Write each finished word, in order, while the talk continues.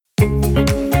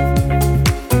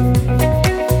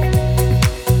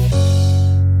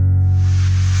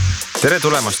Tere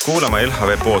tulemast kuulama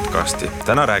LHV podcasti.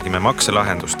 Täna räägime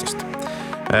makselahendustest.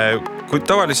 Kuid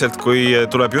tavaliselt, kui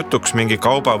tuleb jutuks mingi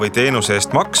kauba või teenuse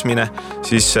eest maksmine,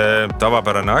 siis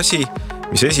tavapärane asi,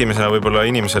 mis esimesena võib-olla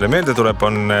inimesele meelde tuleb,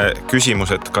 on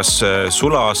küsimus, et kas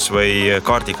sulas või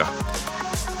kaardiga.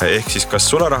 Ehk siis kas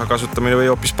sularaha kasutamine või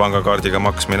hoopis pangakaardiga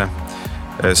maksmine.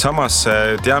 Samas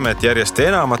teame, et järjest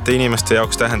enamate inimeste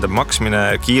jaoks tähendab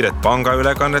maksmine kiiret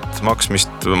pangaülekannet,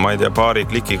 maksmist, paari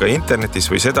klikiga internetis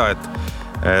või seda,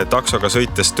 et taksoga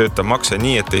sõites töötab makse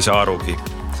nii, et ei saa arugi.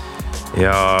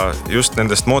 Ja just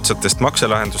nendest moodsatest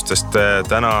makselahendustest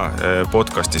täna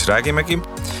podcastis räägimegi.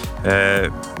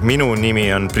 Minu nimi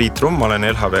on Priit Rumm, olen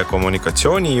LHV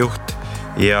kommunikatsioonijuht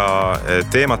ja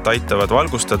teemat aitavad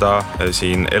valgustada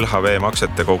siin LHV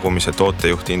maksete kogumise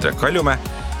tootejuht Indrek Kaljumäe,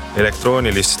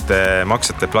 elektrooniliste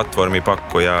maksete platvormi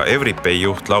pakkuja Everipay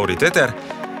juht Lauri Teder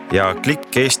ja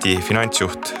Klikk Eesti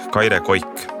finantsjuht Kaire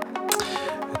Koik.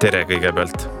 Tere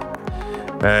kõigepealt.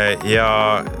 Ja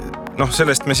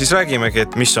sellest me siis räägimegi,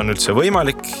 et mis on üldse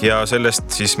võimalik ja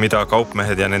sellest siis, mida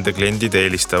kaupmehed ja nende kliendid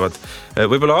eelistavad.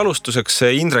 Võib-olla alustuseks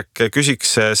Indrek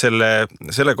küsiks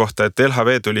selle kohta, et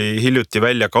LHV tuli hiljuti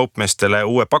välja kaupmeestele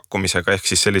uue pakkumisega ehk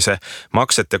siis sellise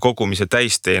maksete kogumise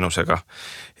täisteenusega.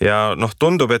 Ja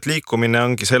tundub, et liikumine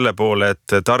ongi selle poole,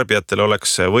 et tarbijatel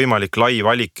oleks võimalik lai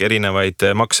valik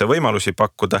erinevaid maksevõimalusi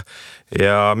pakkuda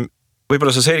ja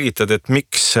võib-olla sa selgitad, et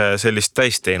miks sellist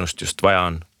täisteenust just vaja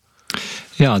on?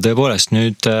 Ja tõepoolest,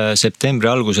 nüüd septembri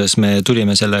alguses me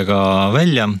tulime sellega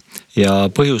välja ja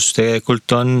põhjus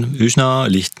tegelikult on üsna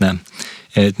lihtne.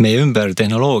 Et meie ümber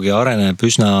tehnoloogia areneb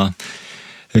üsna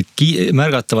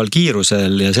märgataval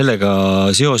kiirusel ja sellega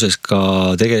seoses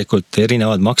ka tegelikult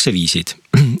erinevad makseviisid.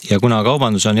 Ja kuna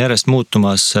kaubandus on järjest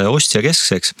muutumas ostja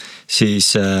keskseks,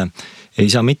 siis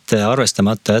ei saa mitte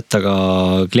arvestamata jätta ka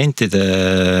klientide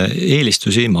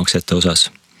eelistusi maksete osas.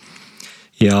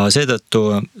 Ja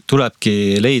seetõttu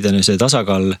tulebki leida see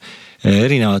tasakaal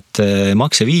erinevate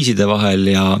makseviiside vahel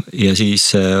ja siis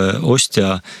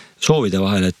ostja soovide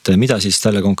vahel, et mida siis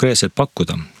talle konkreetselt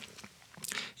pakkuda.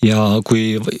 Ja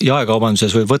kui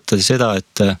jaekaubanduses võib võtta seda,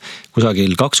 et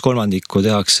kusagil 2/3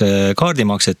 tehakse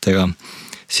kaardimaksetega,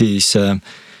 siis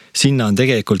sinna on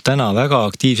tegelikult täna väga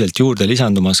aktiivselt juurde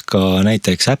lisandumas ka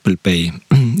näiteks Apple Pay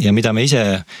ja mida me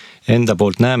ise enda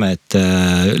poolt näeme, et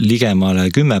ligemale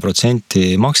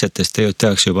 10% maksetest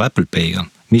tehakse juba Apple Pay'ga,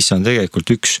 mis on tegelikult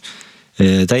üks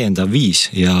täiendav viis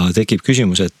ja tekib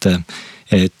küsimus, et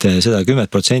seda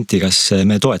 10% kas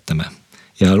me toetame.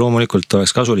 Ja loomulikult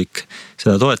oleks kasulik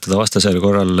seda toetada, vastasel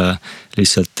korral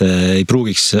lihtsalt ei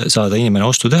pruugiks saada inimene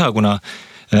ostu teha, kuna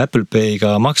Apple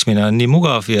Pay'ga maksmine on nii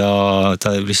mugav ja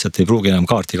ta lihtsalt ei pruugi enam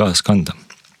kaarti kaasas kanda.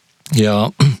 Ja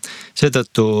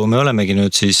seetõttu me olemegi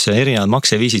nüüd siis erinevad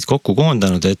makseviisid kokku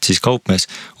koondanud, et siis kaupmees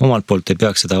omalt poolt ei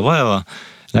peaks seda vaeva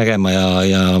nägema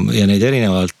ja neid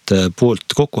erinevalt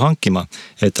poolt kokku hankima,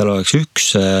 et tal oleks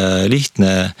üks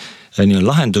lihtne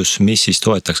lahendus, mis siis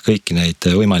toetaks kõiki neid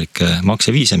võimalikke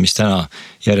makseviise, mis täna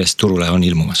järjest turule on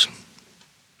ilmumas.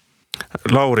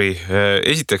 Lauri,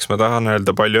 esiteks ma tahan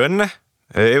öelda palju õnne.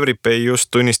 Everipay just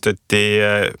tunnistati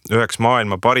üheks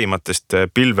maailma parimatest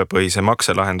pilvepõhise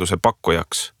makselahenduse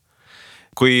pakkujaks.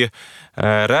 Kui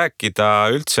rääkida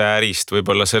üldse ärist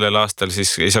võib-olla sellel aastal,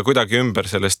 siis ei saa kuidagi ümber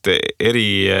sellest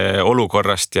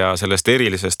eriolukorrast ja sellest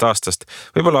erilisest aastast.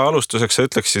 Võib-olla alustuseks sa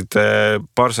ütleksid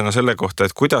paar sõna selle kohta,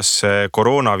 et kuidas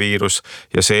koroonaviirus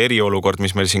ja see eriolukord,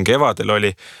 mis meil siin kevadel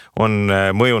oli, on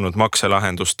mõjunud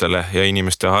makselahendustele ja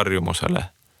inimeste harjumusele?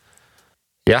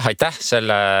 Jah, aitäh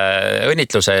selle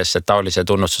õnnitluse eest, et taolise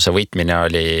tunnustuse võitmine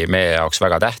oli meie jaoks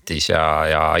väga tähtis ja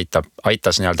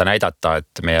aitas näidata,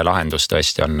 et meie lahendus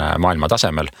tõesti on maailma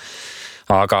tasemel.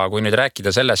 Aga kui nüüd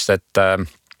rääkida sellest, et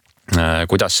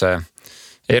kuidas see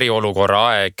eriolukorra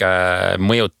aeg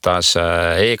mõjutas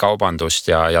e-kaubandust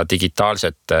ja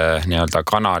digitaalset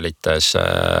kanalites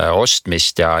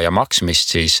ostmist ja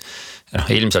maksmist, siis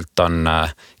ilmselt on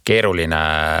keeruline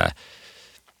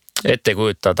ette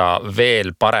kujutada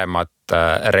veel paremat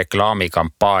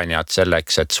reklaamikampaaniat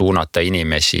selleks, et suunata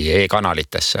inimesi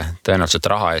e-kanalitesse. Tõenäoliselt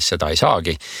raha eest seda ei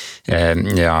saagi.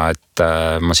 Ja et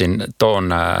ma siin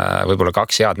toon võib-olla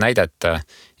 2 head näidet.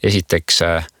 Esiteks,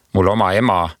 mul oma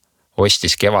ema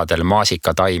ostis kevadel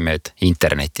maasikataimed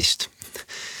internetist.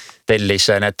 Tellis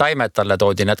need taimed, talle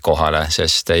toodi need kohale,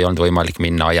 sest ei olnud võimalik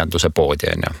minna aianduse poodi.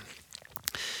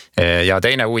 Ja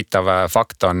teine huvitav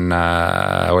fakt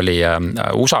oli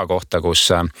USA kohta, kus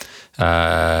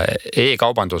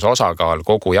e-kaubanduse osakaal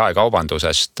kogu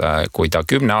jaekaubandusest, kui ta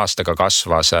 10 aastaga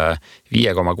kasvas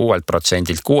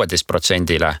 5,6%-lt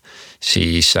 16%-le,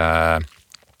 siis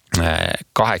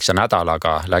 8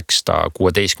 nädalaga läks ta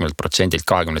 16%-lt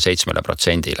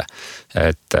 27%-le.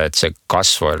 Et see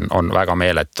kasv on väga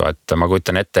meeletu, et ma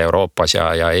kujutan ette Euroopas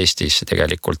ja Eestis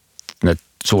tegelikult need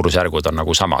suurusjärgud on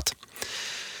nagu samad.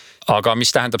 Aga mis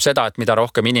tähendab seda, et mida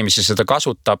rohkem inimesi seda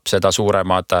kasutab, seda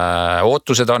suuremad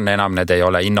ootused on, enam need ei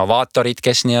ole innovaatorid,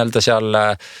 kes nii-öelda seal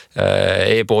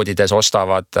e-poodides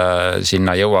ostavad,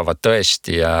 sinna jõuavad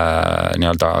tõesti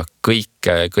nii-öelda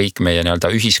kõik meie nii-öelda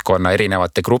ühiskonna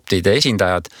erinevate gruppide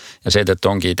esindajad ja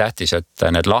seetõttu ongi tähtis, et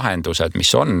need lahendused,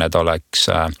 mis on, need oleks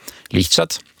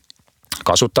lihtsad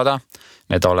kasutada,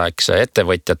 need oleks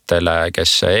ettevõtjatele,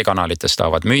 kes e-kanalites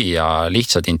tahavad müüa,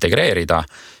 lihtsad integreerida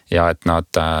ja et nad,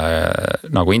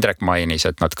 nagu Indrek mainis,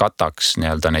 et nad kataks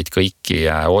nii-öelda neid kõiki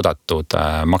oodatud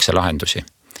makselahendusi.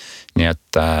 Nii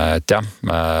et jah,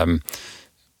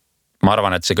 ma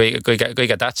arvan, et see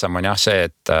kõige tähtsam on jah see,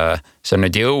 et see on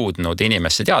nüüd jõudnud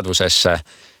inimeste teadvusesse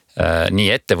nii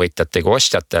ettevõtjate kui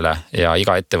ostjatele ja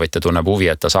iga ettevõtja tunneb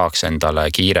huvi, et ta saaks endale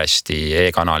kiiresti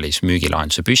e-kanalis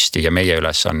müügilahenduse püsti ja meie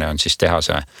ülesanne on siis teha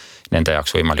see nende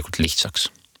jaoks võimalikult lihtsaks.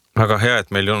 Väga hea,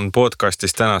 et meil on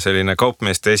podcastis täna selline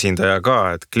kaupmeeste esindaja ka,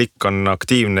 et Klikk on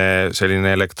aktiivne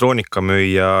selline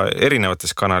elektroonikamüüja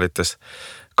erinevates kanalites.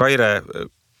 Kaire,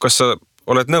 kas sa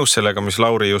oled nõus sellega, mis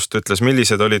Lauri just ütles,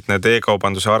 millised olid need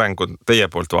e-kaubanduse arengud teie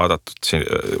poolt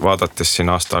vaadates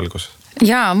siin aasta algus?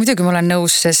 Jaa, muidugi ma olen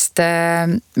nõus, sest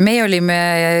me olime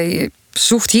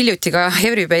suht hiljuti ka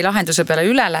Everypay lahenduse peale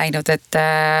üle läinud, et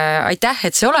aitäh,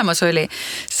 et see olemas oli,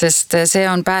 sest see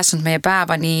on pääsnud meie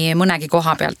päeva nii mõnegi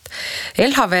koha pealt.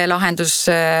 LHV lahendus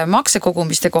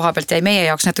maksekogumiste koha pealt jäi meie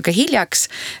jaoks natuke hiljaks,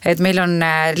 et meil on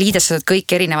liidestatud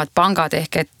kõik erinevad pangad,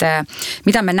 ehk et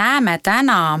mida me näeme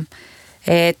täna,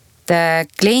 et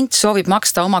klient soovib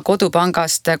maksta oma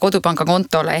kodupangast kodupanga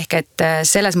kontole, ehk et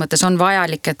selles mõttes on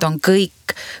vajalik, et on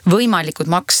kõik võimalikud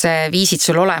makseviisid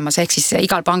sul olemas, ehk siis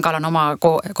igal pangal on oma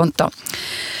konto.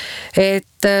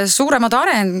 Et suuremad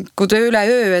arengud üle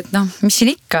öö, et mis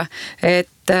siin ikka,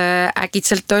 et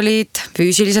äkitselt olid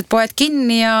füüsilised poed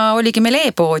kinni ja oligi meil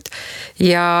e-pood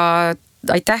ja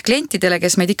aitäh klientidele,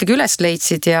 kes meid ikkagi üles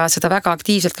leidsid ja seda väga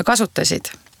aktiivselt ka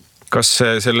kasutasid. Kas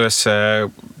selles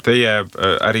teie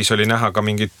äris oli näha ka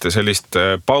mingit sellist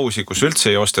pausi, kus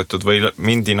üldse ei ostetud või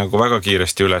mindi nagu väga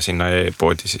kiiresti üle sinna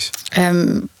e-poodi siis?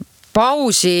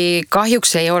 Pausi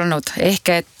kahjuks ei olnud,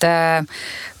 ehk et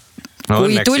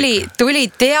kui tuli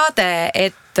teade,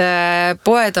 et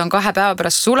poed on 2 päeva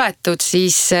pärast suletud,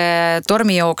 siis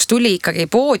tormijooks tuli ikkagi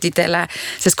poodidele,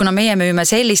 sest kuna meie müüme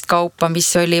sellist kaupa, mis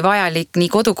oli vajalik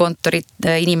nii kodukontorit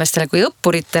inimestele kui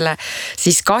õppuritele,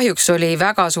 siis kahjuks oli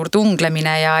väga suur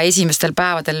tunglemine ja esimestel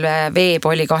päevadel veeb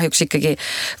oli kahjuks ikkagi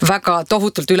väga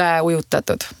tohutult üle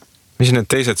ujutatud. Mis need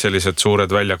teised sellised suured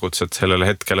väljakutsed sellele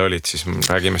hetkele olid, siis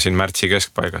räägime siin märtsi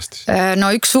keskpaigast? No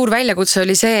üks suur väljakutse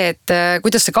oli see, et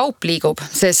kuidas see kaup liigub,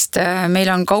 sest meil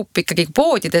on kaup ikkagi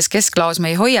poodides, kesklaos me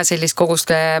ei hoia sellist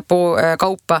kogust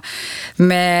kaupa.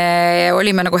 Me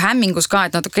olime nagu hämmingus ka,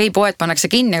 et okei, poed pannakse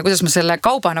kinni ja kuidas me selle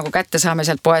kauba nagu kätte saame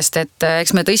sealt poest, et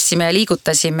eks me tõstsime ja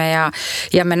liigutasime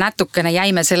ja me natukene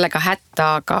jäime sellega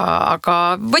hätta, aga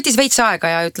võttis veits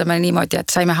aega ja ütleme niimoodi, et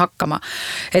saime hakkama.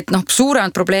 Et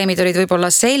suuremad probleemid olid võib-olla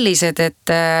sellised,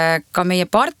 et ka meie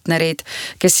partnerid,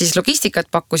 kes siis logistikat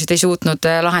pakkusid, ei suutnud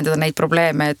lahendada neid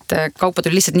probleeme, et kaupa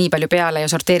tuli lihtsalt nii palju peale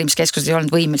ja sorteerimiskeskused ei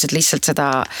olnud võimelised lihtsalt seda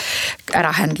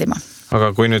ära händlima.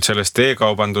 Aga kui nüüd sellest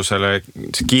e-kaubandusele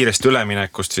kiiresti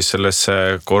üleminekust siis selles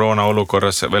koroona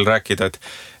olukorras veel rääkida,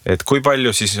 et kui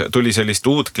palju siis tuli sellist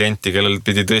uut klienti, kellel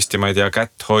pidi tõesti, ma ei tea,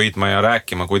 kätt hoidma ja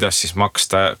rääkima, kuidas siis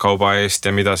maksta kauba eest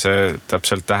ja mida see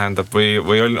täpselt tähendab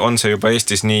või on see juba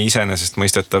Eestis nii iseenesest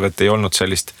mõistetav, et ei olnud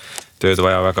sellist tööd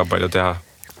vaja väga palju teha?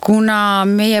 Kuna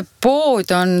meie pood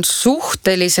on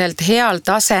suhteliselt heal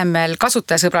tasemel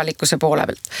kasutajasõbralikkuse poole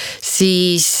pealt,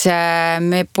 siis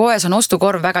me poes on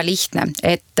ostukorv väga lihtne,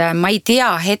 et ma ei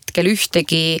tea hetkel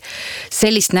ühtegi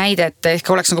sellist näidet, ehk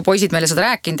oleks nagu poisid meile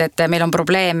seda rääkinud, et meil on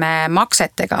probleeme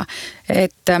maksetega,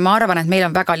 et ma arvan, et meil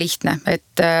on väga lihtne,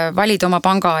 et valid oma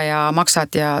panga ja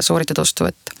maksad ja sooritad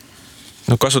ostuvõtt.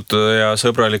 No kasutaja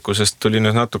sõbralikkusest tuli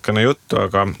nüüd natukene juttu,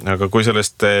 aga kui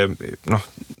sellest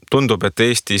tundub, et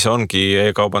Eestis ongi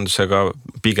e-kaubandusega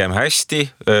pigem hästi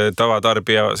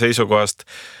tavatarbija seisukohast.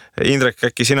 Indrek,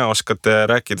 äkki sina oskad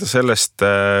rääkida sellest,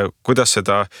 kuidas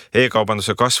seda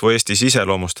e-kaubanduse kasvu Eestis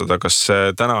iseloomustada? Kas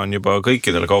täna on juba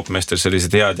kõikidel kaupmeestel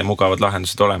sellised head ja mugavad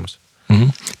lahendused olemas?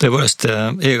 Tõepoolest,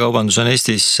 e-kaubandus on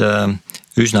Eestis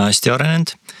üsna hästi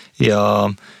arenenud ja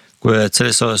kui et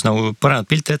selles osas nagu paremat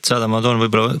pilti ette saada, ma toon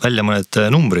võib-olla välja mõned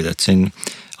numbrid, et siin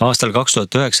aastal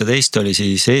 2019 oli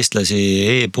siis eestlasi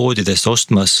e-poodidest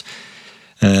ostmas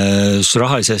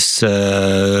rahalises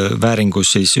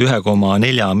vääringus siis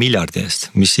 1,4 miljardi eest,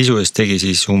 mis sisuliselt tegi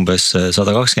siis umbes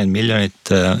 120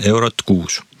 miljonit eurot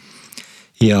kuus.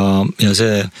 Ja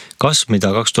see kasv,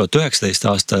 mida 2019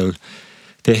 aastal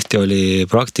tehti, oli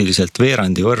praktiliselt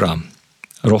veerandi võrra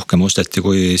rohkem osteti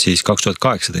kui siis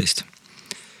 2018.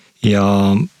 Ja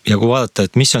kui vaadata,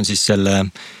 et mis on siis selle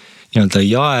nii-öelda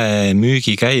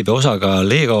jaemüügi käibe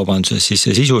osakaal e-kaubanduses, siis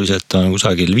see sisuliselt on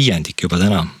kusagil 5% juba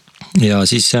täna. Ja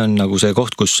siis see on nagu see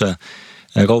koht, kus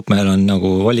kaupmehel on nagu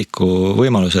valiku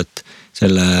võimalus, et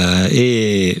selle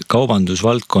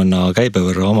e-kaubandusvaldkonna käibe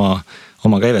võrra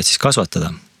oma käivet siis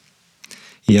kasvatada.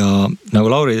 Ja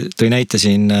nagu Lauri tõi näite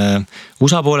siin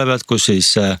USA poole pealt, kus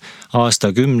siis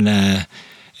aastakümne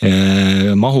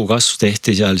mahu kasv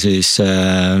tehti seal siis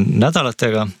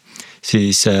nädalatega,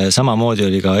 siis samamoodi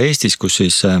oli ka Eestis, kus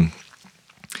siis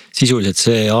sisuliselt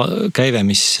see käive,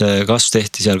 mis kasv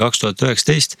tehti seal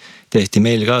 2019, tehti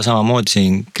meil ka samamoodi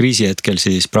siin kriisi hetkel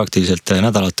siis praktiliselt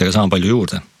nädalatega sama palju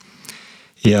juurde.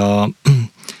 Ja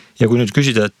kui nüüd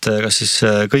küsida, et kas siis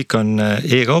kõik on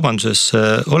e-kaubanduses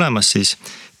olemas, siis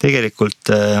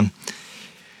tegelikult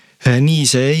nii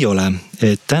see ei ole.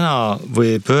 Et täna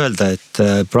võib öelda,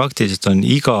 et praktiliselt on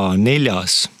iga 4,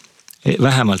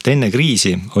 vähemalt enne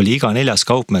kriisi oli iga 4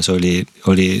 kaupmees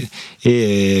oli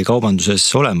e-kaubanduses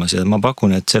olemas ja ma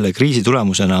pakun, et selle kriisi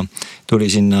tulemusena tuli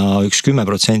sinna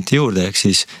 10% juurde, ehk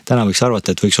siis täna võiks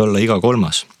arvata, et võiks olla iga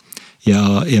 3.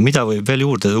 Ja mida võib veel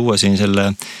juurde tuua siin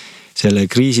selle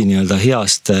kriisi nii-öelda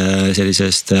heast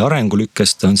sellisest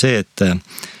arengulükkest on see,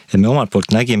 et me omalt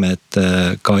poolt nägime, et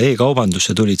ka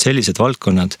e-kaubandusse tulid sellised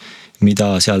valdkonnad,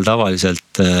 mida seal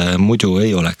tavaliselt muidu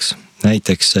ei oleks.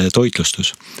 Näiteks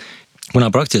toitlustus. Kuna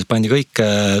praktiliselt pandi kõik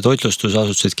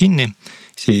toitlustusasutused kinni,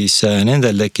 siis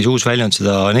nendel tekkis uus väljund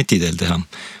seda neti teel teha.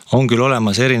 On küll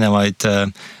olemas erinevaid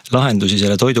lahendusi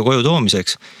selle toidu koju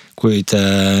toomiseks, kuid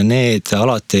need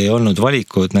alati ei olnud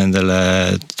valikud nendele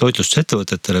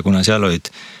toitlustusettevõtetele, kuna seal olid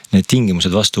need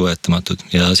tingimused vastuvõetamatud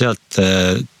ja sealt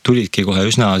tulidki kohe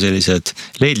üsna sellised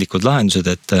leidlikud lahendused,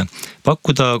 et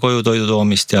pakkuda koju toidu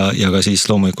toomist ja ka siis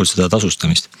loomulikult seda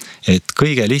tasustamist. Et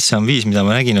kõige lihtsam viis, mida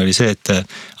ma nägin, oli see, et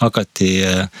hakati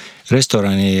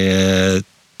restorani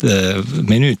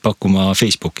menüüd pakkuma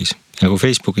Facebookis. Ja kui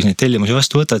Facebookis neid tellimusi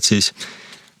vastu võtad, siis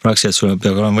praktiliselt sul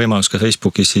peab olema võimalus ka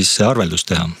Facebookis siis arveldust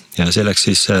teha ja selleks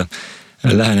siis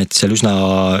läheneti seal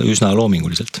üsna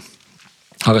loominguliselt.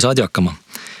 Aga saadi hakkama.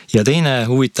 Ja teine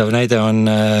huvitav näide on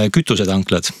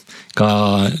kütusetanklad. Ka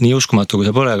nii uskumatu kui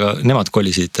see pole, aga nemad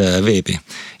kolisid veebi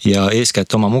ja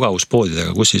eeskätt oma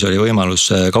mugavuspoodidega, kus siis oli võimalus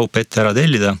kaup ette ära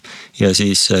tellida ja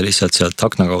siis lihtsalt sealt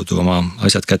akna kaudu oma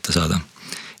asjad kätte saada.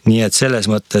 Nii et selles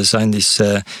mõttes andis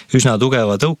üsna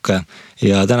tugeva tõuke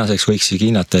ja tänaseks võiks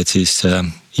hinnata, et siis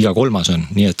iga 3 on,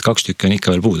 nii et 2 tükki on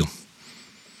ikka veel puudu.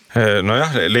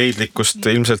 Nojah, leidlikkust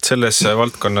ilmselt selles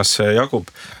valdkonnas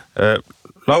jagub.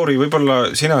 Lauri,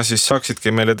 võib-olla sina siis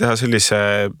saaksidki meile teha sellise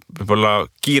võib-olla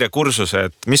kiire kursuse,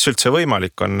 et mis üldse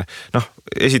võimalik on.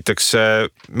 Esiteks,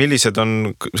 millised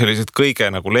on sellised kõige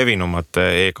nagu levinumad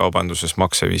e-kaubanduses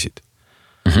makseviisid?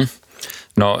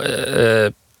 No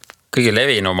kõige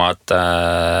levinumad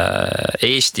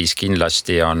Eestis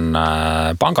kindlasti on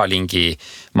pangalingi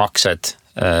maksed,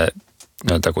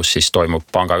 kus siis toimub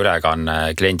panga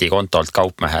ülekanne kliendi kontolt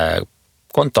kaupmehe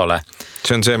kontole.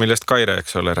 See on see, millest Kaire,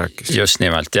 eks ole, rääkis. Just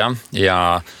nimelt, jah.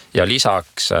 Ja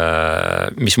lisaks,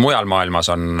 mis mujal maailmas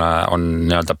on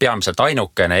nii-öelda peamiselt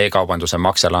ainukene e-kaubanduse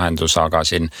makselahendus, aga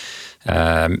siin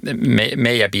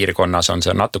meie piirkonnas on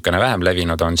see natukene vähem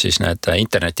levinud, on siis need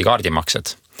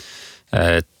internetikaardimaksed.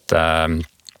 Et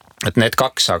need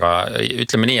 2, aga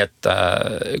ütleme nii, et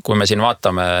kui me siin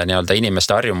vaatame nii-öelda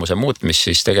inimeste harjumuse muutmist,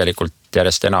 siis tegelikult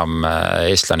järjest enam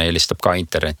eestlane eelistab ka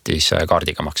internetis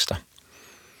kaardiga maksta.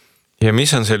 Ja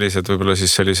mis on sellised võib-olla siis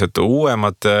sellised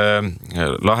uuemad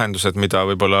lahendused, mida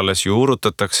võib-olla alles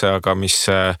juurutatakse, aga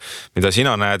mida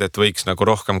sina näed, et võiks nagu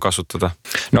rohkem kasutada?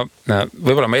 No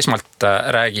võib-olla ma esmalt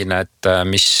räägin, et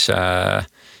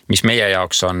mis meie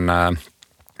jaoks on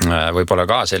võib-olla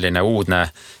ka selline uudne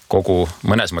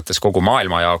mõnes mõttes kogu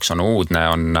maailma jaoks on uudne,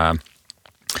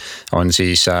 on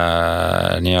siis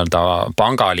nii-öelda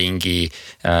pangalingi,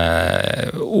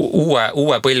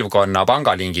 uue põlvkonna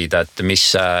pangalingid, et mis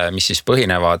siis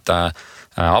põhinevad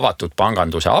avatud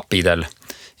panganduse apidel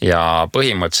ja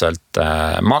põhimõtteliselt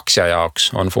maksja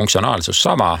jaoks on funktsionaalsus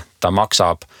sama, ta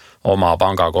maksab oma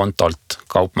pangakontolt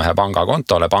Kaupmehe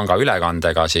pangakontole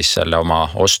pangaülekandega siis selle oma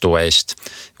ostu eest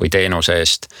või teenuse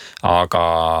eest.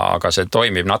 Aga see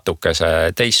toimib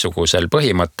natukese teistsugusel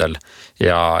põhimõttel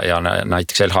ja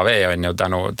näiteks LHV on ju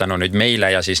tänu nüüd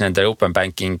meile ja siis nende open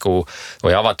bankingu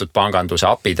või avatud panganduse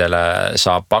appidele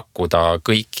saab pakkuda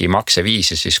kõiki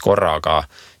makseviisi siis korraga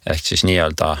ehk siis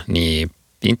nii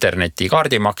interneti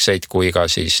kaardimakseid kui ka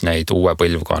siis neid uue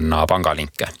põlvkonna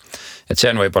pangalinke. Et see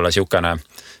on võib-olla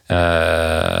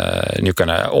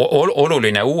niisugune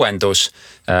oluline uuendus,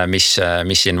 mis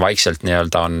siin vaikselt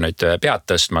on nüüd pead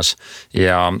tõstmas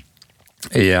ja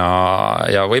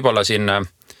võib-olla siin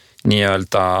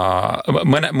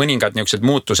mõningad niisugused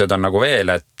muutused on nagu veel,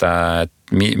 et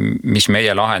mis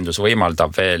meie lahendus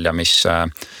võimaldab veel ja mis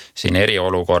siin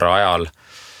eriolukorra ajal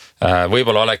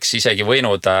võib-olla oleks isegi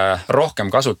võinud rohkem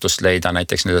kasutust leida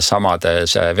näiteks nendes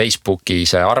samades Facebooki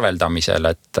arveldamisel,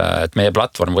 et meie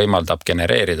platvorm võimaldab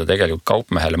genereerida tegelikult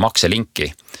Kaupmehele makselinki,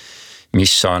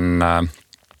 mis on...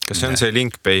 Kas see on see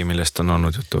LinkPay, millest on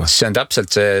olnud juttu? See on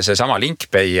täpselt see sama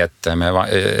LinkPay, et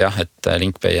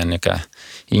LinkPay on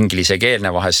inglisekeelne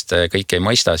vahest kõik ei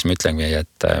mõista, siis ma ütlengi,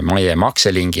 et meie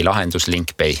makselingi lahendus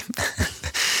LinkPay.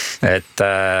 et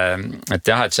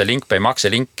see LinkPay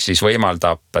makselink siis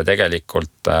võimaldab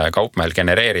tegelikult Kaupmehel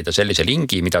genereerida sellise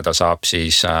lingi, mida ta saab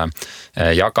siis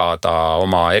jagada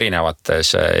oma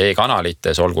erinevates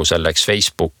e-kanalites, olgu selleks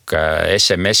Facebook,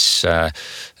 SMS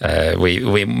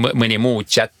või mõni muu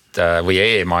chat või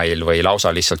email või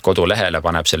lausa lihtsalt kodulehele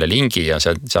paneb selle lingi ja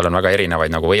seal on väga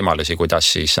erinevaid nagu võimalusi, kuidas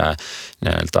siis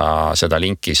seda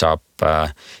linki saab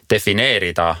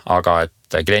defineerida, aga et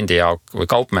kliendi jaoks või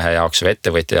Kaupmehe jaoks või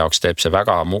ettevõtja jaoks teeb see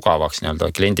väga mugavaks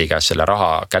kliendi käest selle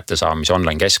raha kättesaamise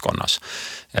online keskkonnas.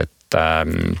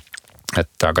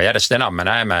 Et aga järjest enam me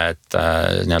näeme, et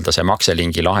see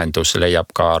makselingi lahendus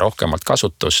leiab ka rohkemalt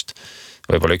kasutust.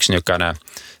 Võib-olla üks niisugune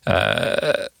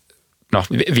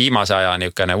viimase aja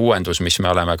niisugune uuendus, mis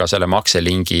me oleme ka selle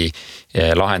makselingi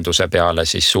lahenduse peale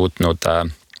siis suutnud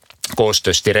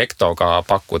koostöös Directoga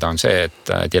pakkuda, on see,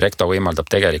 et Directo võimaldab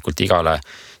tegelikult igale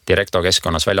Directo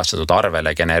keskkonnas väljastatud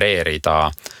arvele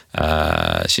genereerida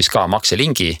siis ka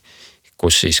makselingi,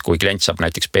 kus siis kui klient saab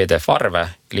näiteks PDF arve,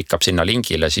 klikkab sinna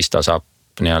lingile, siis ta saab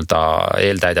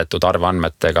eeltäidetud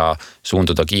arveandmetega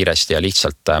suunduda kiiresti ja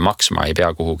lihtsalt maksma, ei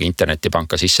pea kuhugi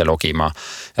internetipanka sisse logima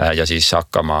ja siis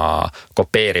hakkama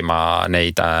kopeerima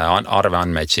neid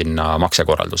arveandmeid sinna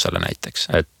maksekorraldusele näiteks.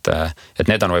 Et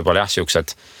need on võib-olla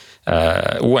siuksed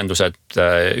uuendused.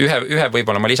 Ühe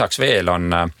võib-olla ma lisaks veel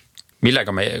on,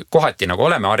 millega me kohati nagu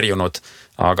oleme harjunud,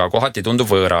 aga kohati tundub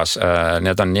võõras.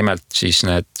 Need on nimelt siis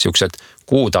need siuksed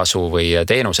kuutasu või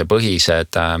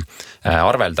teenusepõhised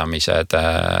arveldamised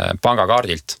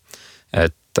pangakaardilt.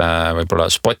 Et võib-olla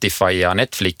Spotify ja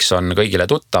Netflix on kõigile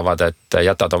tuttavad, et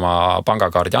jätad oma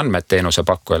pangakaardi andmed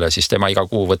teenusepakkujale, siis tema iga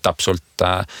kuu võtab sult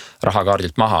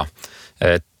rahakaardilt maha.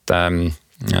 Et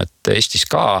Eestis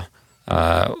ka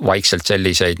vaikselt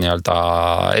selliseid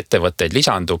ettevõtteid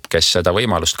lisandub, kes seda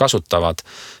võimalust kasutavad,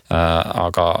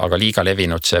 aga liiga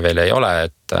levinud see veel ei ole,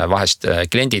 et vahest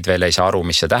kliendid veel ei saa aru,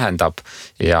 mis see tähendab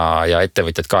ja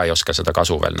ettevõtjad ka ei oska seda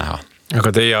kasu veel näha.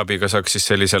 Aga teie abiga saaks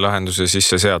siis sellise lahenduse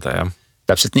sisse seada, jah?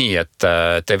 Täpselt nii, et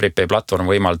EveryPay platvorm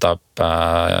võimaldab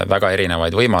väga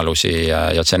erinevaid võimalusi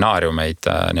ja stsenaariumeid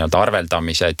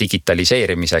arveldamise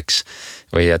digitaliseerimiseks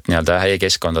või et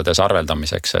e-keskkondades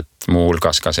arveldamiseks, et muu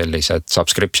hulgas ka sellised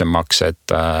subscription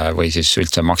maksed või siis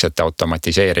üldse maksete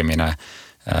automatiseerimine,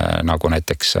 nagu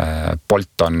näiteks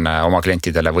Bolt on oma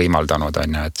klientidele võimaldanud,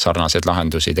 et sarnaseid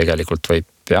lahendusi tegelikult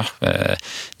võib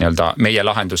meie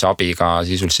lahenduse abiga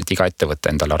sisuliselt iga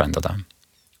ettevõtte endale arendada.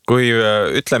 Kui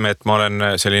ütleme, et ma olen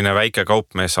selline väike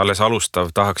kaupmees, alles alustav,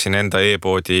 tahaksin enda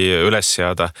e-poodi üles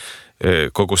seada,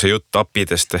 kogu see jutt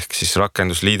appidest ehk siis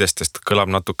rakendusliidestest kõlab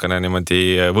natukene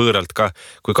niimoodi võõralt ka.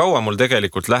 Kui kaua mul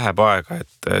tegelikult läheb aega,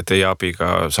 et teie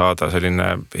abiga saada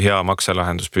selline hea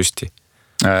makselahendus püsti?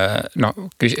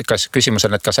 Kas küsimus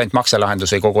on, et kas ainult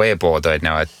makselahendus või kogu e-pood on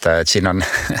ju, et siin on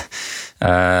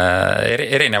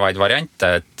erinevaid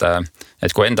variante,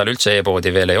 et kui endal üldse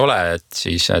e-poodi veel ei ole, et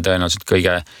siis tõenäoliselt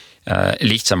kõige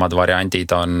lihtsamad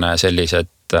variandid on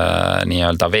sellised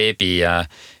veebi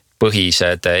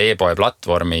põhised e-poe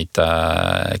platvormid,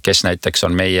 kes näiteks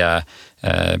on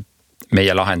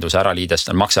meie lahenduse ära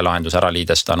liidestanud, makselahenduse ära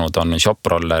liidestanud, on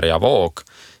Shoproller ja Voog,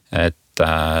 et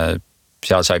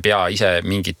seal sa ei pea ise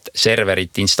mingit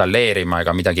serverit installeerima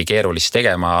ega midagi keerulist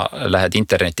tegema, lähed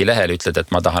internetilehel, ütled, et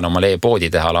ma tahan omale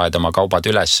e-poodi teha, laed oma kaubad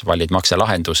üles, valid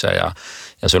makselahenduse ja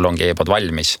sul ongi e-pood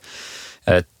valmis.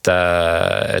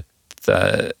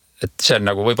 et see on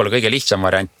nagu võib-olla kõige lihtsam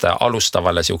variant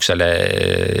alustavale siuksele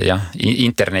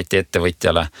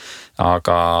internetiettevõtjale.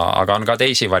 Aga on ka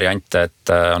teisi variante, et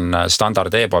on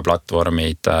standard e-poe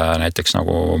platvormid, näiteks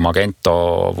nagu Magento,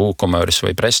 WooCommerce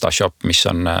või PrestaShop, mis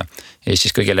on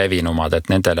Eestis kõige levinumad, et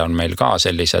nendele on meil ka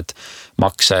sellised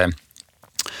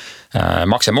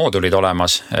maksemoodulid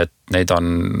olemas, et neid on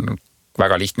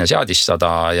väga lihtne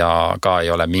seadistada ja ka ei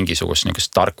ole mingisugust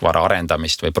niisugust tarkvara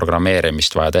arendamist või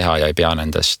programmeerimist vaja teha ja ei pea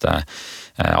nendest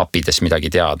appidest midagi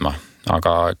teadma.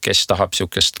 Aga kes tahab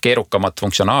siukest keerukamat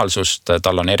funktsionaalsust,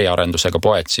 tal on eriarendusega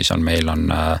poed, siis meil on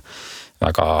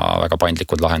väga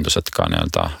paindlikud lahendused ka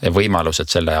nii-öelda ja võimalused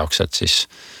selle jaoks, et siis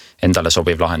endale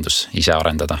sobiv lahendus ise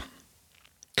arendada.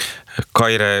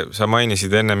 Kaire, sa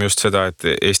mainisid ennem just seda, et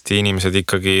Eesti inimesed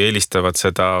ikkagi eelistavad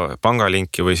seda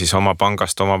pangalinki või siis oma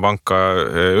pangast oma panka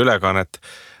ülekannet.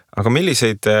 Aga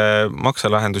milliseid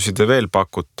makselahendusi te veel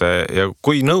pakute ja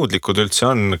kui nõudlikud üldse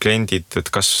on kliendid,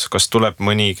 et kas tuleb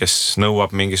mõni, kes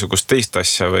nõuab mingisugust teist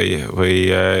asja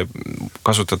või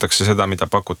kasutatakse seda,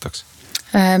 mida pakutakse?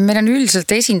 Meil on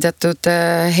üldiselt esindatud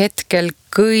hetkel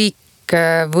kõik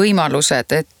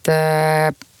võimalused, et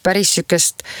päris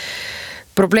sükest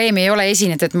probleemi ei ole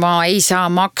esinenud, et ma ei saa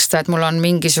maksta, et mul on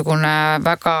mingisugune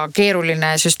väga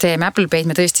keeruline süsteem. Apple Pay'd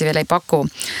me tõesti veel ei paku.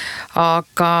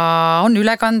 Aga on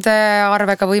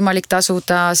ülekandearvega võimalik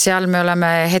tasuda, seal me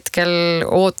oleme hetkel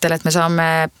ootel, et me saame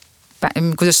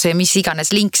kuidas see, mis iganes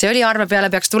link see oli, arve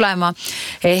peale peaks tulema.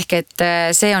 Ehk et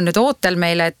see on nüüd ootel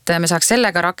meile, et me saaks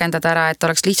sellega rakendada ära, et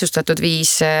oleks lihtsustatud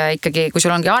viis ikkagi, kui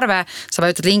sul ongi arve, sa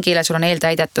vajutad linkile, sul on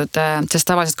eeltäidetud, sest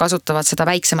tavaliselt kasutavad seda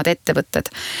väiksemad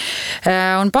ettevõtted.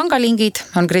 On pangalingid,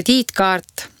 on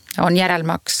krediitkaart, on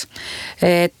järelmaks.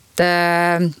 Et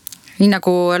nii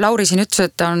nagu Lauri siin ütles,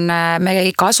 et me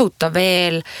ei kasuta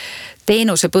veel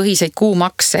teenusepõhiseid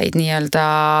kuumakseid nii-öelda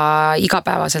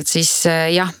igapäevaselt, siis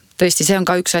jah, tõesti, see on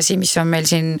ka üks asi, mis on meil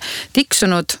siin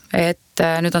tiksunud, et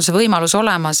nüüd on see võimalus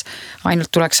olemas,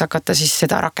 ainult tuleks hakata siis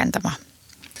seda rakendama.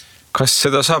 Kas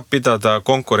seda saab pidada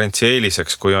konkurentsi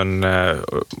eeliseks, kui on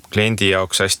kliendi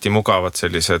jaoks hästi mugavad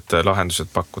sellised lahendused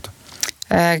pakkuda?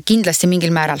 Kindlasti mingil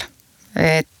määral,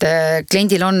 et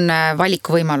kliendil on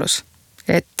valikuvõimalus.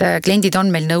 Et kliendid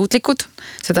on meil nõudlikud,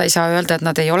 seda ei saa öelda, et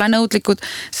nad ei ole nõudlikud,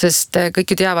 sest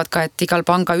kõik ju teavad ka, et igal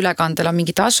panga ülekandel on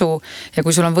mingi tasu ja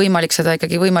kui sul on võimalik seda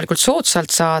ikkagi võimalikult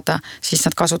soodsalt saada, siis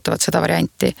nad kasutavad seda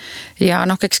varianti. Ja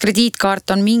eks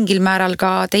krediitkaart on mingil määral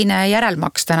ka teine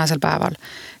järelmaks tänasel päeval.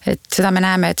 Et seda me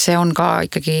näeme, et see on ka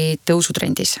ikkagi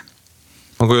tõusutrendis.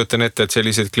 Ma kujutan ette, et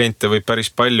selliseid kliente võib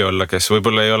päris palju olla, kes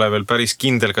võib-olla ei ole veel päris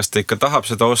kindel, kas ta ikka tahab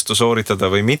seda ostu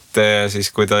sooritada või mitte ja siis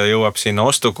kui ta jõuab sinna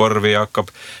ostukorvi ja hakkab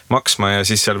maksma ja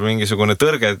siis seal mingisugune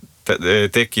tõrge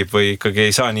tekib või ikkagi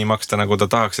ei saa nii maksta, nagu ta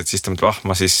tahaks, et siis ta mõtleb,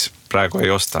 ma siis praegu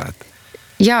ei osta.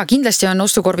 Jaa, kindlasti on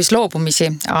ostukorvis loobumisi,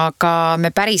 aga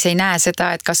me päris ei näe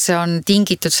seda, et kas see on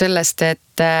tingitud sellest, et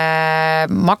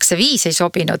makseviis ei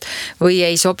sobinud või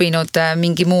ei sobinud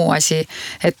mingi muu asi.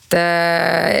 Et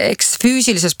eks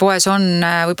füüsilises poes on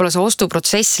võib-olla see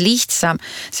ostuprotsess lihtsam,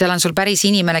 seal on sul päris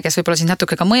inimene, kes võib-olla sind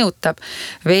natuke ka mõjutab.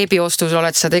 Veebiostus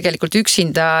oled sa tegelikult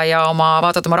üksinda ja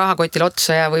vaatad oma rahakotil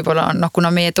otsa ja võib-olla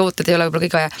kuna meie tooted ei ole võib-olla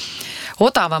kõige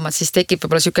odavamad, siis tekib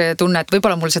võib-olla siuke tunne, et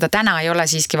võib-olla mul seda täna ei ole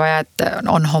siiski vaja, et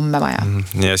on homme vaja.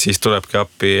 Ja siis tulebki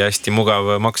appi hästi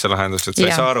mugav makselahendus, et sa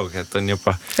ei saa arugi, et on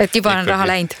juba on raha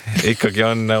läinud. Ikkagi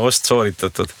on ost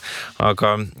sooritatud.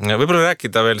 Aga võib-olla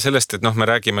rääkida veel sellest, et me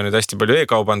räägime nüüd hästi palju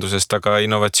e-kaubandusest, aga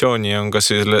innovatsiooni on ka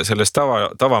selles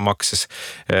tavamakses,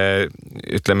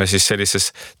 ütleme siis sellises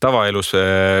tavaelus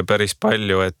päris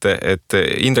palju, et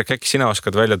Indrek, äkki sina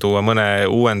oskad välja tuua mõne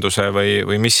uuenduse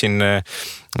või mis siin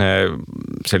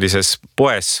sellises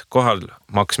poes kohal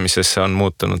maksmises on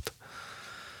muutunud?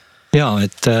 Jaa,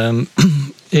 et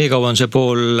e-kaubanduse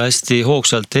pool hästi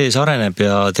hoogsalt ees areneb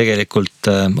ja tegelikult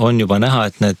on juba näha,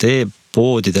 et need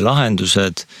e-poodide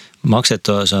lahendused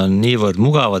maksetoas on niivõrd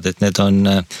mugavad, et need on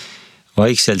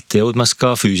vaikselt jõudmas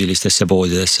ka füüsilistesse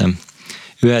poodidesse.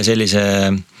 Ühe sellise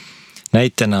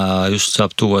näitena just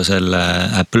saab tuua selle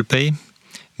Apple Pay,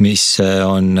 mis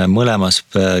on mõlemas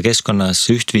keskkonnas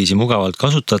ühtviisi mugavalt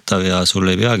kasutatav ja sul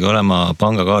ei peagi olema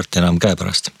pangakaart enam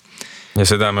käepärast. Ja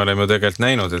seda me oleme ju tegelikult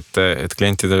näinud, et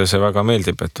klientidele see väga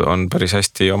meeldib, et on päris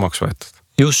hästi omaks võetud.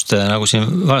 Just, nagu siin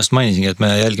vahest mainisingi, et me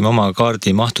jälgime oma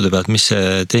kaardi mahtude pealt, mis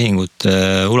see tehingute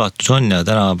ulatus on ja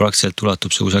täna praktiliselt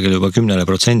ulatub see kusagil juba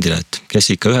 10%, et kes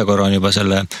ikka ühe korra on juba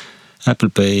selle Apple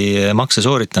Pay makse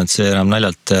sooritanud, see enam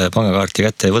naljalt pangakaarti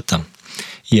kätte ei võta.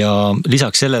 Ja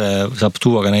lisaks sellele saab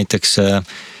tuua ka näiteks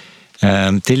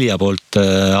Telia poolt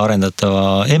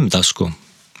arendatava M-tasku,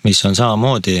 mis on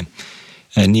samamoodi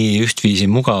nii ühtviisi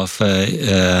mugav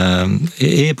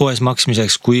e-poes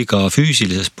maksmiseks kui ka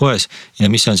füüsilises poes ja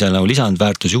mis on seal nagu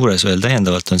lisandväärtus juures veel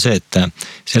täiendavalt on see, et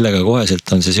sellega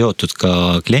koheselt on see seotud ka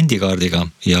kliendikaardiga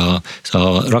ja sa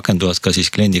rakenduvad ka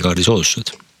siis kliendikaardi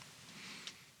soodustused.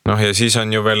 Noh ja siis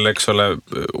on ju veel, eks ole,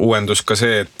 uuendus ka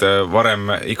see, et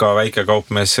varem iga väike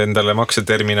kaupmees endale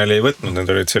makseterminali ei võtnud,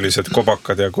 need olid sellised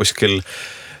kobakad ja kuskil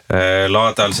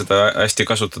laadal seda hästi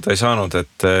kasutada ei saanud,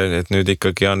 et nüüd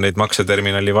ikkagi on neid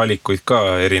makseterminali valikuid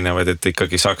ka erinevaid, et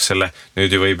ikkagi saaks selle,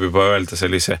 nüüd ju võib juba öelda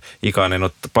sellise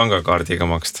iganenud pangakaardiga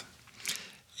maksta.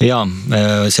 Ja,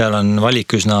 seal on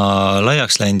valik üsna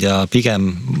laiaks läinud ja pigem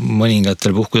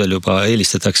mõningatel puhkudel juba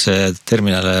eelistatakse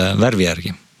terminale värvi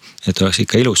järgi, et oleks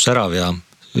ikka ilus särav ja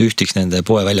ühtiks nende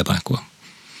poe väljapanekuga.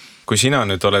 Kui sina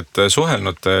nüüd oled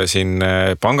suhelnud siin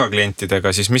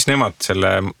pangaklientidega, siis mis nemad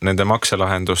nende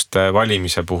makselahenduste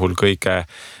valimise puhul kõige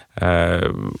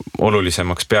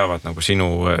olulisemaks peavad nagu sinu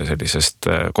sellisest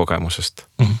kogemusest?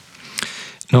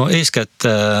 No eeskätt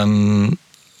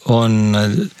on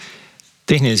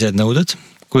tehnilised nõuded.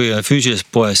 Kui füüsilises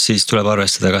poes, siis tuleb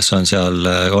arvestada, kas on seal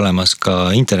olemas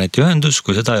ka internetiühendus,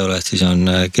 kui seda ei ole, siis on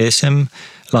GSM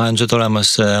lahendused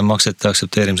olemas maksete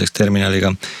aksepteerimiseks terminaliga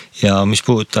ja mis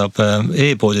puudutab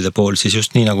e-poodide pool, siis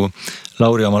just nii nagu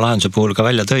Lauri oma lahenduse puhul ka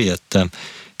välja tõi, et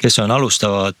kes on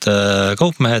alustavad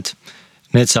kaupmehed,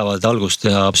 need saavad algust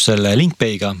teha selle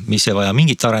LinkPay'ga, mis ei vaja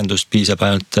mingit arendust, piisab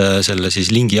ainult selle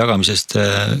siis lingi jagamisest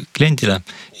kliendile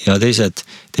ja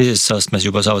teises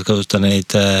astmes juba saavad kasutada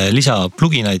neid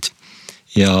lisapluginaid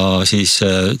ja siis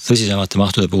tõsisemate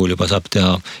mahtude puhul juba saab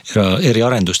teha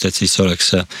eriarendust, et siis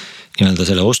oleks nii-öelda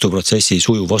selle ostuprotsessi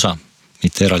sujuv osa,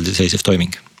 mitte eraldi seisev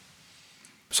toiming.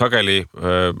 Sageli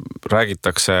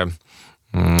räägitakse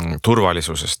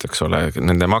turvalisusest, eks ole,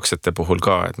 nende maksete puhul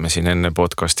ka, et me siin enne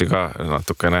podcasti ka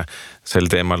natukene sel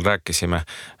teemal rääkisime.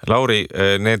 Lauri,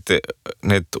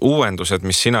 need uuendused,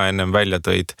 mis sina ennem välja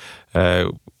tõid,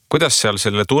 kuidas seal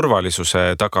selle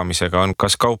turvalisuse tagamisega on?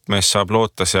 Kas kaupmees saab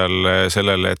loota seal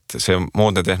sellele, et see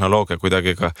moodne tehnoloogia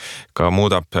kuidagi ka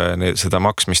muudab seda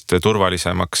maksmist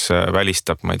turvalisemaks,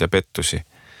 välistab, ma ei tea, pettusi?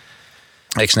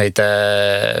 Eks neid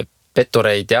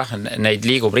pettureid, jah, neid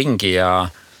liigub ringi ja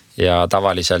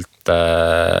tavaliselt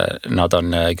nad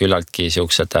on küllaltki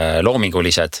siuksed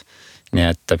loomingulised. Nii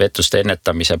et pettuste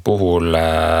ennetamise puhul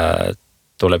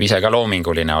tuleb ise ka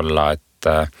loominguline olla,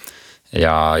 et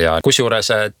ja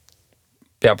kusjuures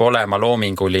peab olema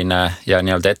loominguline ja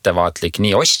nii-öelda ettevaatlik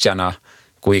nii ostjana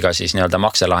kui ka siis nii-öelda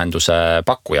makselahenduse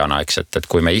pakkujana, eks, et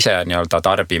kui me ise nii-öelda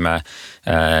tarbime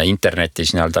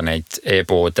internetis nii-öelda neid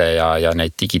e-poode ja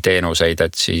neid digiteenuseid,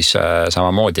 et siis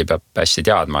samamoodi peab hästi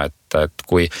teadma, et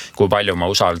kui palju ma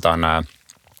usaldan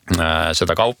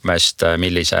seda kaupmeest,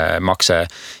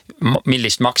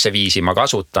 millist makseviisi ma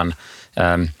kasutan,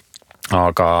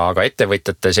 aga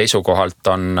ettevõtjate seisukohalt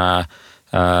on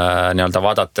nii-öelda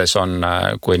vaadates on,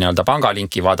 kui nii-öelda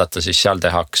pangalinki vaadata, siis seal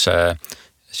tehakse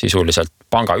sisuliselt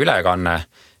panga ülekanne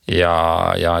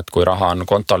ja et kui raha on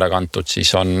kontole kantud,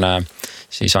 siis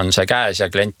on see käes ja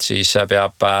klient siis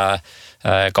peab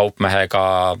kaupmehega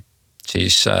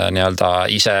siis nii-öelda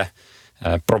ise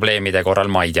probleemide korral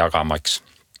maid jagama, eks.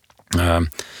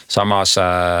 Samas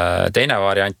teine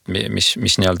variant,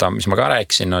 mis ma ka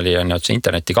rääkisin, oli see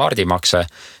internetikaardimakse,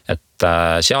 et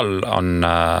seal on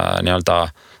nii-öelda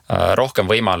rohkem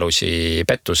võimalusi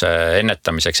pettuse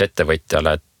ennetamiseks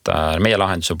ettevõtjale, et meie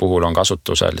lahenduse puhul on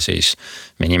kasutusel siis,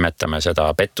 me nimetame seda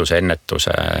pettuse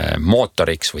ennetuse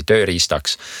mootoriks või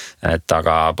tööriistaks, et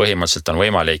aga põhimõtteliselt on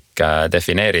võimalik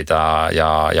defineerida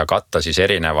ja katta siis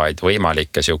erinevaid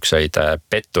võimalikke siukseid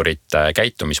petturite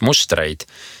käitumismustreid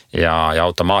ja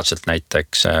automaatselt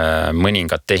näiteks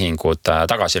mõningad tehingud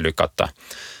tagasi lükata.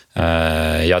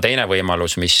 Ja teine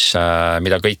võimalus,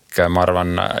 mida kõik, ma arvan,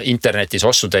 internetis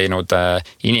ostu teinud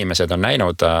inimesed on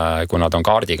näinud, kui nad on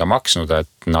kaardiga maksnud,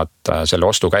 et nad selle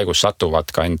ostu käigus satuvad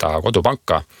ka enda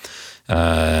kodupanka.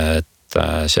 Et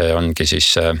see ongi siis,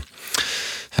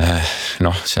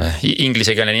 see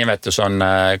ingliskeelne nimetus on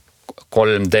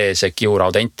 3D secure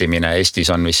autentimine, Eestis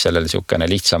on vist sellel niisugune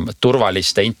lihtsam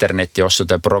turvaliste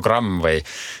internetiostude programm või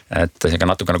et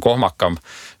natukene kohmakam,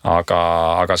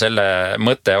 aga selle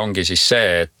mõte ongi siis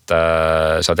see, et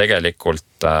sa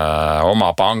tegelikult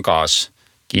oma pangas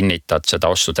kinnitad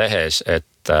seda ostu tehes,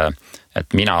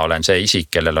 et mina olen see isik,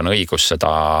 kellel on õigus seda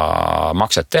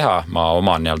makset teha, ma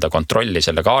oman nii-öelda kontrolli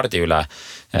selle kaardi üle.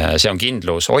 See on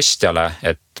kindlus ostjale,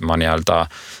 et ma nii-öelda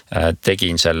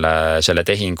tegin selle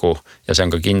tehingu ja see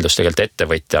on ka kindlus tegelikult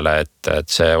ettevõtjale, et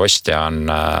see ostja on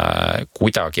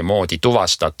kuidagi moodi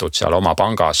tuvastatud seal oma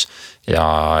pangas ja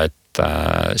et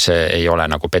see ei ole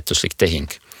nagu pettuslik tehing.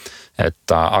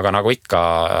 et aga nagu ikka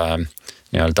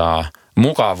nii-öelda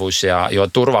mugavus ja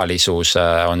turvalisus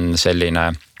on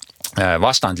selline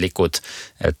vastandlikud,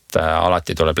 et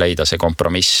alati tuleb leida see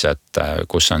kompromiss, et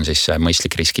kus on siis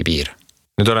mõistlik riskipiir.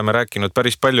 Nüüd oleme rääkinud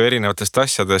päris palju erinevatest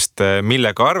asjadest,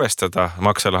 millega arvestada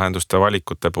makselahenduste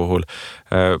valikute puhul.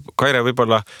 Kaire,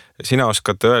 võib-olla sina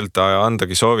oskad öelda ja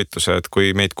andagi soovituse, et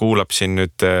kui meid kuulab siin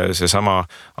nüüd seesama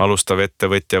alustav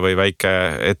ettevõtja või väike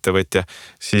ettevõtja,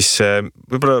 siis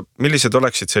võib-olla millised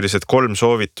oleksid sellised 3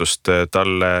 soovitust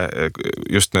talle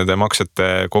just nende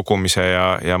maksete kogumise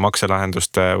ja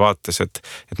makselahenduste vaates, et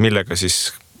millega siis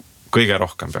kõige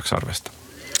rohkem peaks arvestama?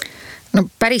 No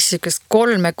päris sükest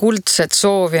 3 kuldset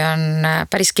soovi on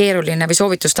päris keeruline või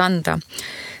soovitust anda,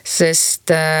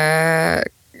 sest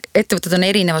ettevõtted on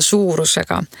erineva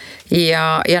suurusega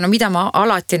ja no mida ma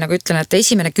alati nagu ütlen, et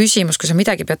esimene küsimus, kui sa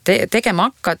midagi pead tegema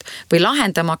hakkad või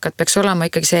lahendama hakkad, peaks olema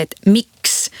ikkagi see, et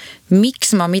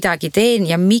miks ma midagi teen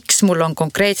ja miks mul on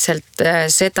konkreetselt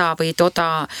seda või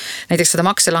toda, näiteks seda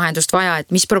makselahendust vaja,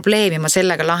 et mis probleemi ma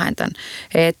sellega lahendan.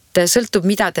 Et sõltub,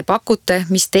 mida te pakute,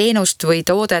 mis teenust või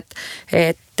toodet,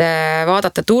 et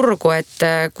vaadata turgu, et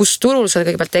kus turul sa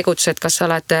kõigepealt tegutsed, kas sa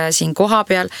oled siin koha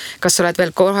peal, kas sa oled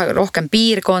veel rohkem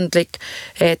piirkondlik,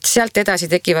 et sealt edasi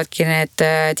tekivadki need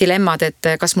dilemmad,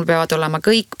 et kas mul peavad olema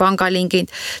kõik pangalingid,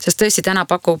 sest tõesti täna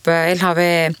pakub LHV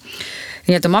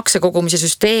nii-öelda maksekogumise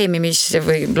süsteemi,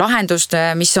 või lahendust,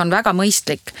 mis on väga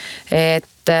mõistlik, et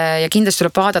ja kindlasti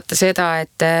tuleb vaadata seda,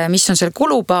 et mis on selle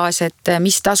kulubaas, et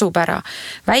mis tasub ära.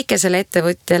 Väikesele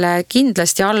ettevõtjale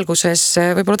kindlasti alguses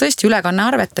võib-olla tõesti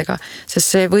ülekannearvetega,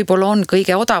 sest see võib-olla on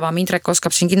kõige odavam. Indrek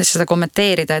oskab siin kindlasti seda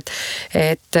kommenteerida,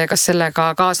 et kas sellega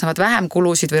kaasnevad vähem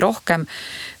kulusid või rohkem,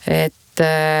 et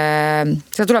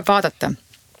seda tuleb vaadata.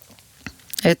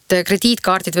 Et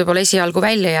krediitkaardid võib-olla esialgu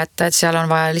välja jätta, et seal on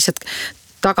vaja lihtsalt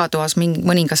tagatoas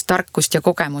mõningast tarkust ja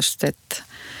kogemust, et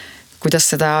kuidas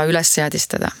seda üles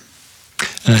seadistada.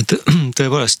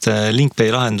 Tõepoolest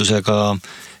LinkPay lahendusega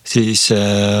siis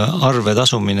arve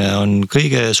tasumine on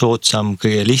kõige soodsam,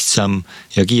 kõige lihtsam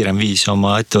ja kiirem viis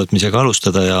oma ettevõtmisega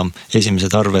alustada ja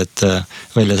esimesed arved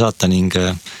välja saata ning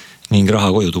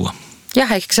raha koju tuua. Jah,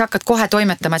 ehk sa hakkad kohe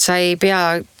toimetama, et sa ei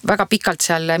pea väga pikalt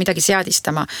seal midagi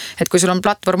seadistama. Et kui sul on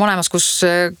platvorm olemas, kus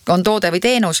on toode või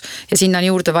teenus ja sinna on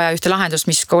juurde vaja ühte lahendust,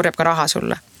 mis korjab ka raha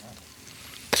sulle.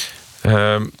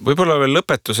 Võib-olla veel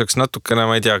lõpetuseks natukene,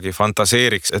 ma ei teagi,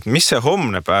 fantaseeriks, et mis see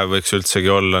homne päev võiks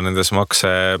üldsegi olla nendes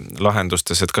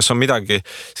makselahendustes, et kas on midagi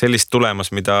sellist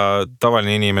tulemas, mida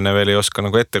tavaline inimene veel ei oska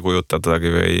nagu ette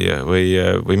kujutadagi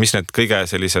või mis need kõige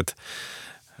sellised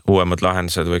uuemad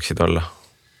lahendused võiksid olla?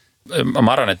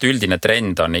 Ma arvan, et üldine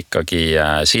trend on ikkagi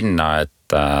sinna,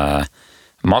 et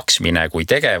maksmine kui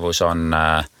tegevus on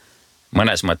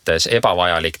mõnes mõttes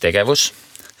ebavajalik tegevus.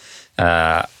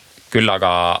 Küll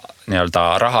aga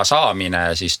nii-öelda raha saamine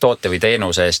siis toote või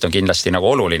teenuse eest on kindlasti nagu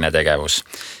oluline tegevus.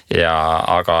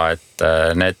 Aga et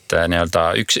need nii-öelda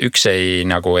üks ei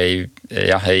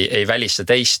välista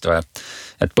teist või.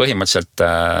 Et põhimõtteliselt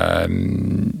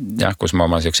kus ma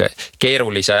oma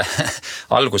keerulise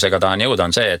algusega tahan jõuda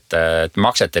on see, et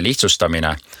maksete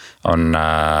lihtsustamine on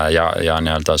ja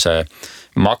nii-öelda see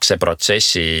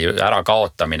makseprotsessi ära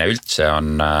kaotamine üldse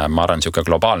on, ma arvan,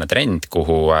 globaalne trend,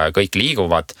 kuhu kõik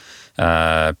liiguvad.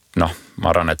 Ma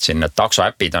arvan, et siin need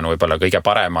taksoäpid on võib-olla kõige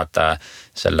paremad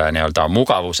selle nii-öelda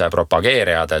mugavuse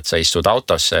propageerijad, et sa istud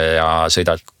autosse ja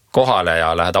sõidad kohale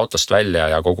ja lähed autost välja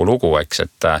ja kogu lugu, eks,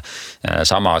 et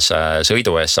samas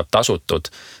sõidu eest saab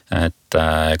tasutud, et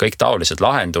kõik taolised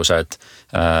lahendused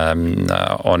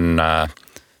on,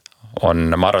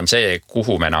 ma arvan, see,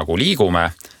 kuhu me nagu liigume,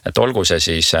 et olgu see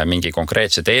siis mingi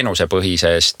konkreetse teenuse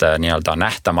põhisest nii-öelda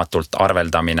nähtamatult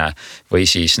arveldamine või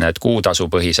siis need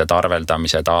kuutasupõhised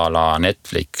arveldamised a la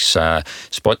Netflix,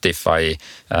 Spotify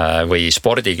või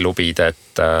spordiklubid,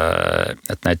 et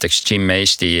näiteks Gym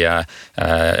Eesti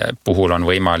puhul on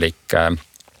võimalik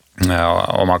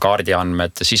oma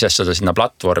kaardiandmed sisestada sinna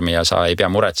platvormi ja sa ei pea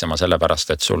muretsema selle pärast,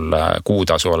 et sul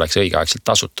kuutasu oleks õigeaegselt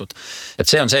tasutud. Et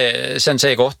see on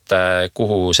see koht,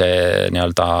 kuhu see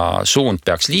nii-öelda suund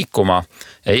peaks liikuma.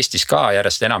 Eestis ka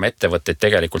järjest enam ettevõtteid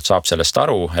tegelikult saab sellest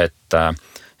aru, et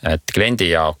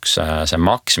kliendi jaoks see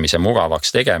maksmise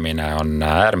mugavaks tegemine on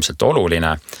äärmiselt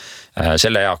oluline.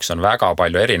 Selle jaoks on väga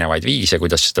palju erinevaid viise,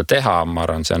 kuidas seda teha. Ma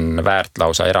arvan, see on väärt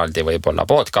lausa eraldi võib-olla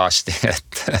podcasti,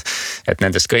 et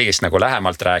nendest kõigist nagu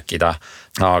lähemalt rääkida.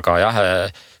 Aga jah,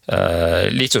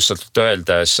 lihtsustatult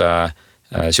öeldes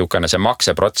see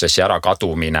makseprotsessi ära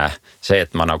kadumine, see,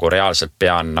 et ma nagu reaalselt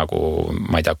pean nagu,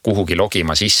 ma ei tea, kuhugi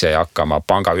logima sisse ja hakkama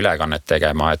panga ülekannet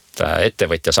tegema, et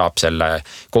ettevõtja saab selle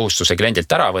kohustuse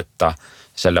kliendilt ära võtta.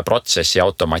 selle protsessi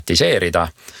automatiseerida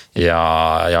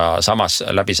ja samas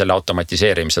läbi selle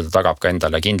automatiseerimise ta tagab ka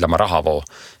endale kindlama rahavoo.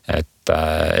 Et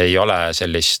ei ole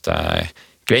sellist,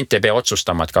 klient ei pea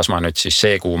otsustama, et kas ma nüüd siis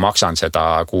see kuu maksan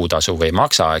seda kuutasu või ei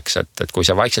maksa, eks, et kui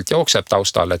see vaikselt jookseb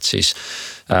taustal, et siis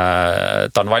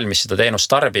ta on valmis seda teenust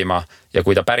tarbima ja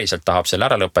kui ta päriselt tahab selle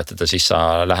ära lõpetada, siis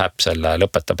sa läheb selle,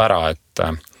 lõpetab ära, et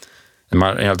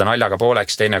ma nii-öelda naljaga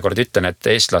pooleks teinekord ütlen, et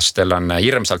eestlastel on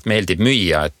hirmsalt meeldib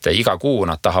müüa, et iga kuu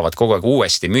nad tahavad kogu aeg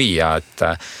uuesti müüa, et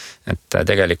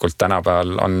tegelikult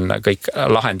tänapäeval on kõik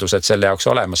lahendused selle jaoks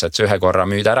olemas, et see ühe korra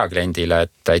müüd ära kliendile,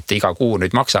 et iga kuu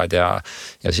nüüd maksad ja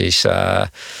siis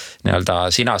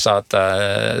nii-öelda sina saad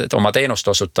oma teenust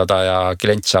osutada ja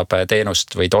klient saab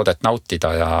teenust või toodet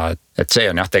nautida ja et see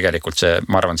on jah, tegelikult see,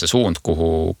 ma arvan, see suund,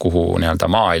 kuhu nii-öelda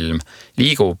maailm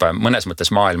liigub. Mõnes mõttes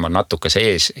maailm on natuke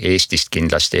ees Eestist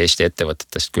kindlasti, Eesti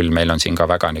ettevõtetest, küll meil on siin ka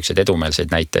väga niisuguseid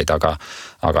edumeelseid näiteid,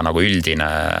 aga nagu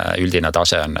üldine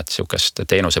tase on, et niisugust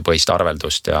teenusepõhist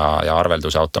arveldust ja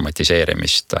arvelduse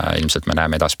automatiseerimist ilmselt me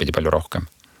näeme edaspidi palju rohkem.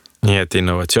 Nii et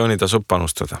innovatsiooni tasub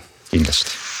panustada.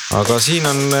 Kindlasti. Aga siin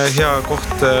on hea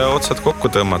koht otsad kokku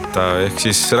tõmmata, ehk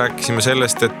siis rääkisime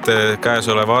sellest, et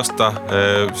käesolev aasta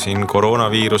siin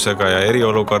koroonaviirusega ja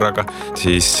eriolukorraga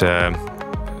siis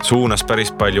suunas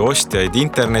päris palju ostjaid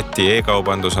internetti,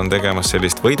 e-kaubandus on tegemas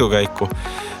sellist võidukäiku.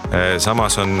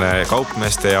 Samas on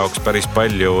kaupmeeste jaoks päris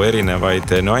palju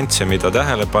erinevaid nüansse, mida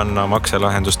tähele panna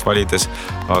makselahendust valides,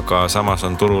 aga samas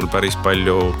on turul päris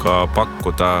palju ka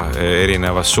pakkuda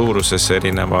erinevas suuruses,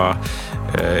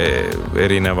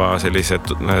 erineva sellise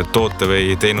toote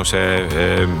või teenuse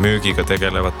müügiga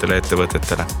tegelevatele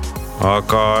ettevõtetele.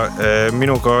 Aga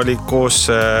minuga oli koos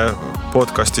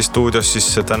podcasti stuudios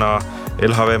siis täna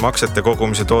LHV maksete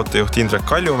kogumise tootejuht Indrek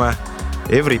Kaljumäe,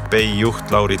 Everypay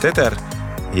juht Lauri Teder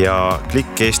ja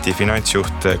Klikk Eesti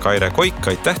finantsjuht Kaire Koik.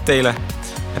 Aitäh teile!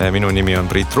 Minu nimi on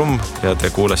Priit Rumm ja te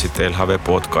kuulasite LHV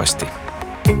podcasti.